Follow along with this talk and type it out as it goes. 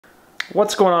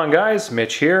What's going on, guys?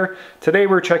 Mitch here. Today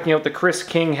we're checking out the Chris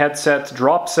King headset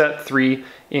DropSet 3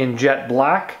 in jet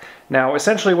black. Now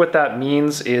essentially what that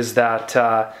means is that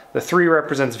the 3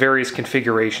 represents various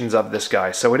configurations of this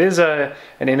guy. So it is an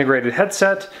integrated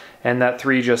headset, and that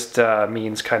 3 just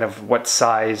means kind of what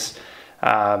size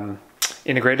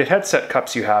integrated headset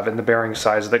cups you have and the bearing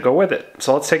size that go with it.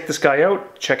 So let's take this guy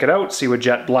out, check it out, see what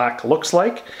jet black looks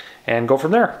like, and go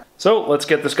from there. So let's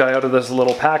get this guy out of this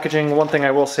little packaging. One thing I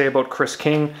will say about Chris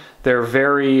King, they're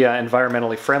very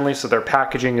environmentally friendly, so their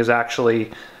packaging is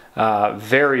actually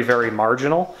very, very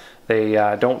marginal. They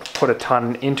don't put a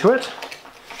ton into it.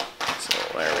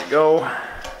 So there we go.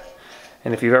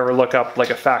 And if you've ever looked up like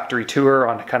a factory tour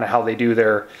on kind of how they do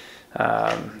their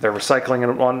recycling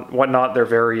and whatnot, they're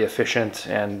very efficient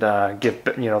and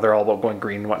they're all about going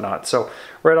green and whatnot. So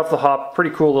right off the hop,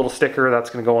 pretty cool little sticker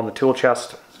that's going to go on the tool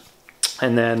chest.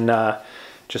 And then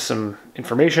just some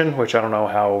information, which I don't know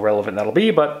how relevant that'll be,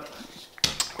 but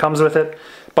comes with it.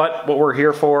 But what we're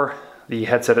here for, the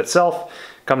headset itself,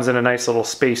 comes in a nice little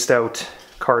spaced out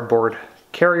cardboard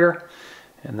carrier.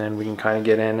 And then we can kind of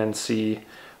get in and see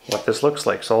what this looks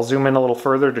like. So I'll zoom in a little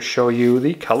further to show you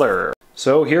the color.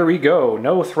 So here we go,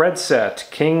 no thread set,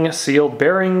 King sealed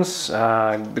bearings,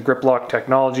 the grip lock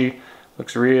technology,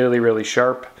 looks really, really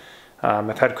sharp.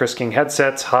 I've had Chris King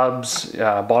headsets, hubs,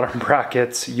 bottom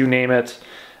brackets, you name it.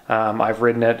 I've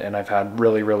ridden it and I've had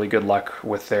really, really good luck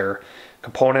with their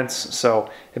components. So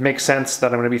it makes sense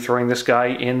that I'm going to be throwing this guy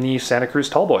in the Santa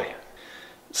Cruz Tallboy.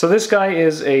 So this guy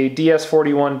is a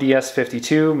DS41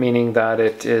 DS52, meaning that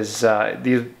it is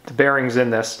the bearings in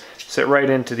this sit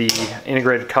right into the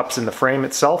integrated cups in the frame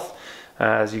itself,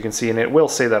 as you can see, and it will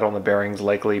say that on the bearings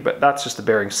likely, but that's just the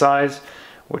bearing size,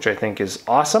 which I think is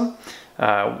awesome.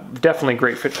 Definitely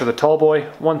great fit for the Tallboy.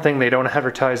 One thing they don't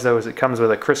advertise though is it comes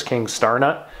with a Chris King star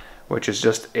nut, which is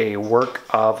just a work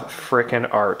of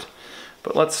frickin' art.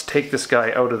 But let's take this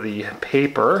guy out of the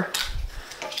paper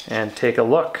and take a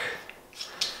look.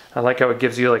 I like how it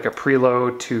gives you like a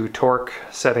preload to torque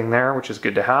setting there, which is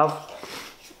good to have.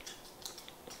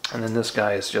 And then this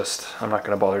guy is just, I'm not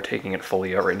going to bother taking it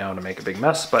fully out right now to make a big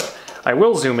mess, but I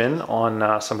will zoom in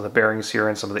on some of the bearings here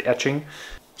and some of the etching.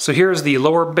 So here's the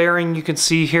lower bearing you can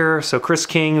see here. So Chris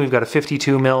King, we've got a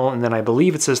 52 mil, and then I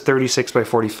believe it says 36 by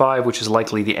 45, which is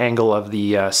likely the angle of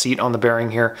the seat on the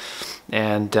bearing here,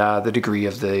 and the degree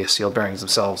of the sealed bearings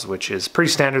themselves, which is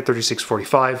pretty standard,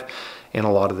 36-45 in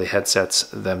a lot of the headsets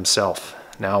themselves.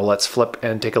 Now let's flip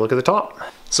and take a look at the top.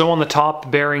 So on the top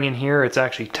bearing in here, it's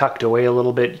actually tucked away a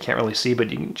little bit. You can't really see,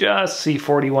 but you can just see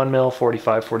 41 mil,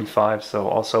 45, 45. So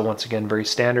also, once again, very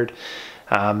standard.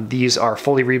 These are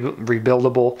fully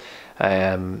rebuildable.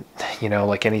 You know,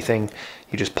 like anything,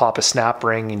 you just pop a snap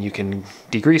ring and you can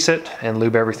degrease it and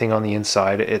lube everything on the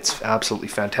inside. It's absolutely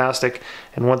fantastic.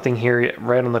 And one thing here,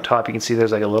 right on the top, you can see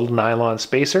there's like a little nylon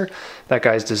spacer. That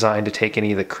guy's designed to take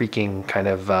any of the creaking kind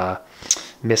of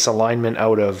misalignment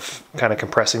out of kind of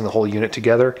compressing the whole unit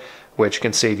together, which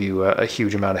can save you a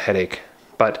huge amount of headache.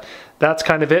 But that's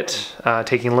kind of it.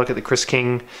 Taking a look at the Chris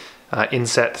King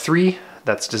Inset 3.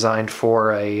 That's designed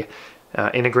for a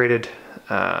integrated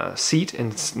seat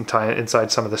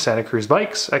inside some of the Santa Cruz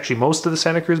bikes, actually most of the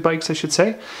Santa Cruz bikes I should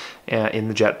say, in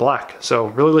the jet black. So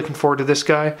really looking forward to this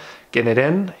guy, getting it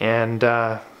in, and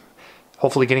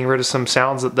hopefully getting rid of some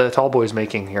sounds that the Tallboy is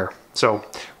making here. So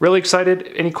really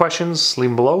excited. Any questions,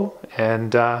 leave them below,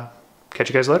 and catch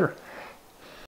you guys later.